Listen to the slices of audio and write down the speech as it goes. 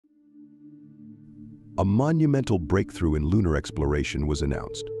a monumental breakthrough in lunar exploration was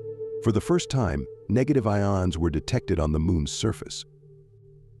announced. For the first time, negative ions were detected on the moon's surface.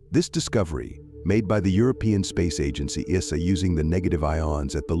 This discovery, made by the European Space Agency ESA using the negative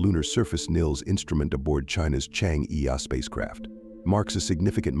ions at the lunar surface NILS instrument aboard China's Chang'e-6 spacecraft, marks a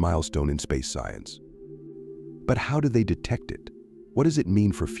significant milestone in space science. But how do they detect it? What does it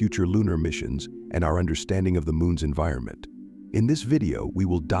mean for future lunar missions and our understanding of the moon's environment? In this video, we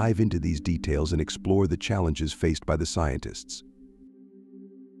will dive into these details and explore the challenges faced by the scientists.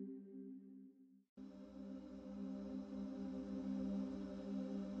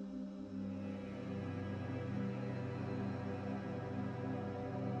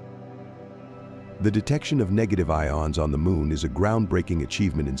 The detection of negative ions on the moon is a groundbreaking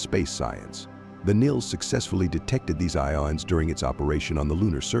achievement in space science. The NILS successfully detected these ions during its operation on the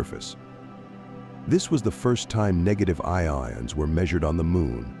lunar surface. This was the first time negative ions were measured on the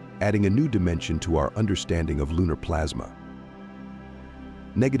moon, adding a new dimension to our understanding of lunar plasma.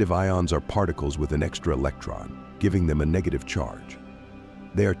 Negative ions are particles with an extra electron, giving them a negative charge.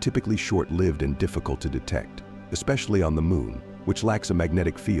 They are typically short-lived and difficult to detect, especially on the moon, which lacks a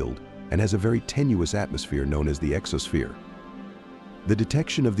magnetic field and has a very tenuous atmosphere known as the exosphere. The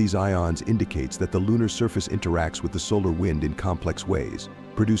detection of these ions indicates that the lunar surface interacts with the solar wind in complex ways,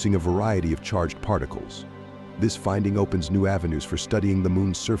 producing a variety of charged particles. This finding opens new avenues for studying the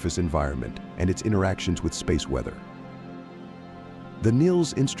moon's surface environment and its interactions with space weather. The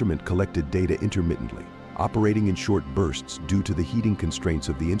NILS instrument collected data intermittently, operating in short bursts due to the heating constraints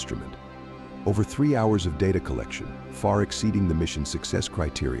of the instrument. Over 3 hours of data collection, far exceeding the mission's success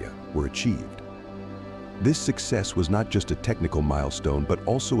criteria, were achieved. This success was not just a technical milestone, but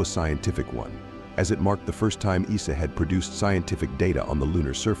also a scientific one, as it marked the first time ESA had produced scientific data on the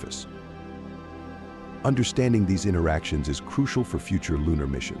lunar surface. Understanding these interactions is crucial for future lunar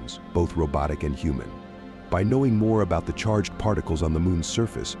missions, both robotic and human. By knowing more about the charged particles on the moon's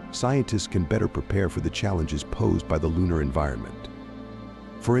surface, scientists can better prepare for the challenges posed by the lunar environment.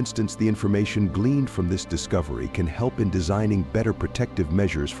 For instance, the information gleaned from this discovery can help in designing better protective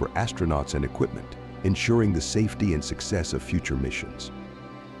measures for astronauts and equipment, ensuring the safety and success of future missions.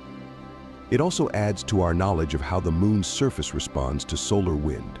 It also adds to our knowledge of how the moon's surface responds to solar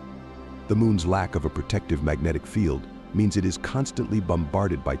wind. The moon's lack of a protective magnetic field means it is constantly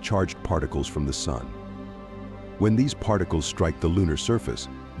bombarded by charged particles from the sun. When these particles strike the lunar surface,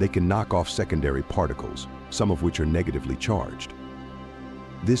 they can knock off secondary particles, some of which are negatively charged.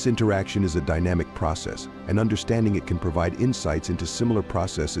 This interaction is a dynamic process, and understanding it can provide insights into similar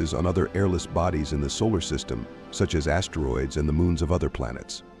processes on other airless bodies in the solar system, such as asteroids and the moons of other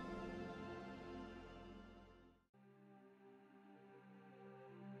planets.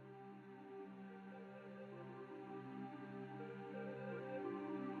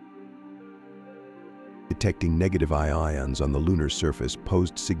 Detecting negative ions on the lunar surface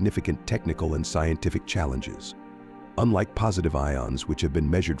posed significant technical and scientific challenges. Unlike positive ions, which have been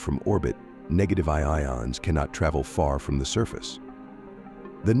measured from orbit, negative ions cannot travel far from the surface.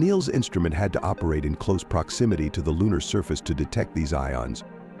 The NILS instrument had to operate in close proximity to the lunar surface to detect these ions.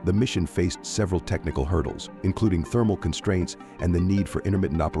 The mission faced several technical hurdles, including thermal constraints and the need for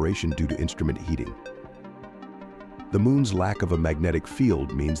intermittent operation due to instrument heating. The moon's lack of a magnetic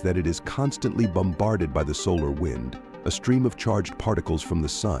field means that it is constantly bombarded by the solar wind, a stream of charged particles from the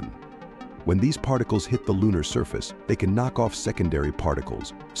sun. When these particles hit the lunar surface, they can knock off secondary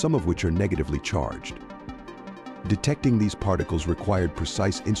particles, some of which are negatively charged. Detecting these particles required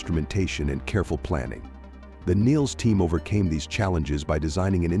precise instrumentation and careful planning. The NILS team overcame these challenges by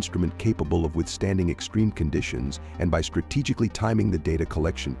designing an instrument capable of withstanding extreme conditions and by strategically timing the data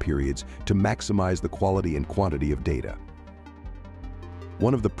collection periods to maximize the quality and quantity of data.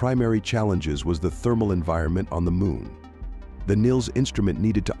 One of the primary challenges was the thermal environment on the moon. The NILS instrument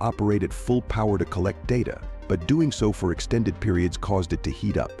needed to operate at full power to collect data, but doing so for extended periods caused it to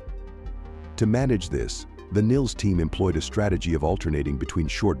heat up. To manage this, the NILS team employed a strategy of alternating between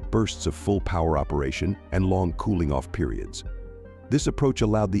short bursts of full power operation and long cooling off periods. This approach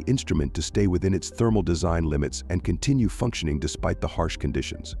allowed the instrument to stay within its thermal design limits and continue functioning despite the harsh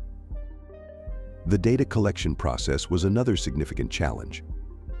conditions. The data collection process was another significant challenge.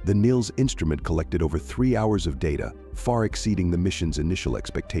 The NILS instrument collected over 3 hours of data, far exceeding the mission's initial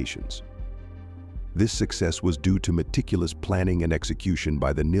expectations. This success was due to meticulous planning and execution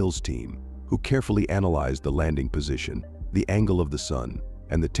by the NILS team, who carefully analyzed the landing position, the angle of the sun,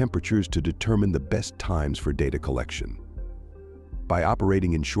 and the temperatures to determine the best times for data collection. By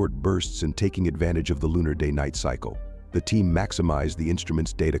operating in short bursts and taking advantage of the lunar day-night cycle, the team maximized the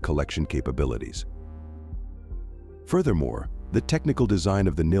instrument's data collection capabilities. Furthermore, The technical design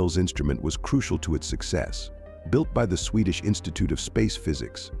of the NILS instrument was crucial to its success. Built by the Swedish Institute of Space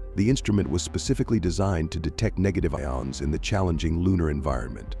Physics, the instrument was specifically designed to detect negative ions in the challenging lunar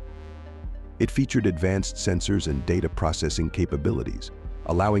environment. It featured advanced sensors and data processing capabilities,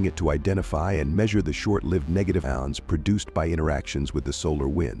 allowing it to identify and measure the short-lived negative ions produced by interactions with the solar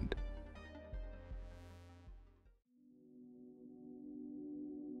wind.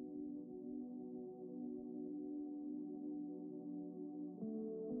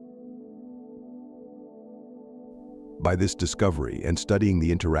 By this discovery and studying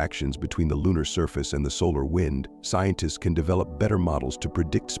the interactions between the lunar surface and the solar wind, scientists can develop better models to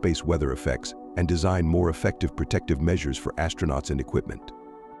predict space weather effects and design more effective protective measures for astronauts and equipment.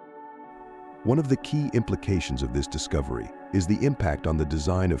 One of the key implications of this discovery is the impact on the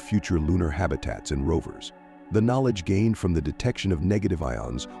design of future lunar habitats and rovers. The knowledge gained from the detection of negative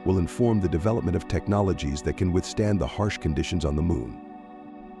ions will inform the development of technologies that can withstand the harsh conditions on the moon.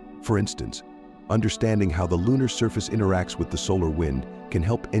 For instance, understanding how the lunar surface interacts with the solar wind can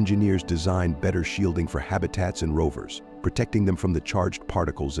help engineers design better shielding for habitats and rovers, protecting them from the charged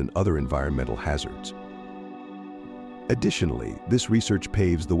particles and other environmental hazards. Additionally, this research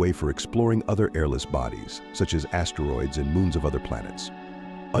paves the way for exploring other airless bodies, such as asteroids and moons of other planets.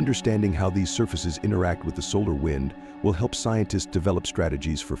 Understanding how these surfaces interact with the solar wind will help scientists develop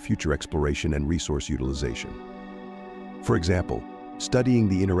strategies for future exploration and resource utilization. For example, studying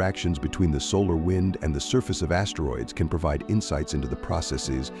the interactions between the solar wind and the surface of asteroids can provide insights into the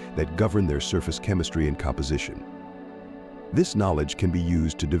processes that govern their surface chemistry and composition. This knowledge can be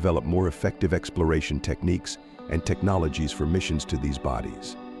used to develop more effective exploration techniques and technologies for missions to these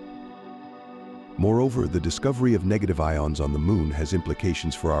bodies. Moreover, the discovery of negative ions on the moon has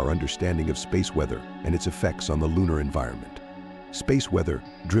implications for our understanding of space weather and its effects on the lunar environment. Space weather,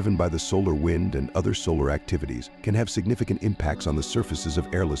 driven by the solar wind and other solar activities, can have significant impacts on the surfaces of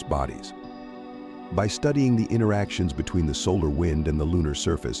airless bodies. By studying the interactions between the solar wind and the lunar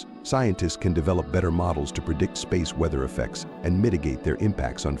surface, scientists can develop better models to predict space weather effects and mitigate their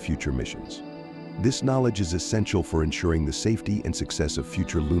impacts on future missions. This knowledge is essential for ensuring the safety and success of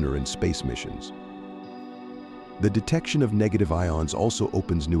future lunar and space missions. The detection of negative ions also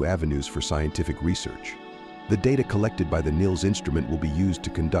opens new avenues for scientific research. The data collected by the NILS instrument will be used to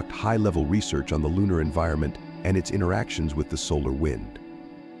conduct high-level research on the lunar environment and its interactions with the solar wind.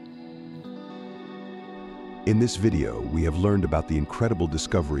 In this video, we have learned about the incredible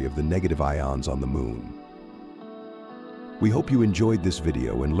discovery of the negative ions on the moon. We hope you enjoyed this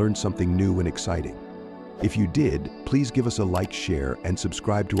video and learned something new and exciting. If you did, please give us a like, share, and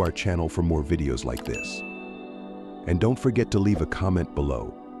subscribe to our channel for more videos like this. And don't forget to leave a comment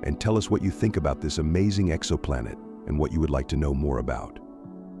below and tell us what you think about this amazing exoplanet and what you would like to know more about.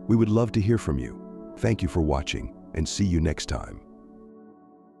 We would love to hear from you. Thank you for watching, and see you next time.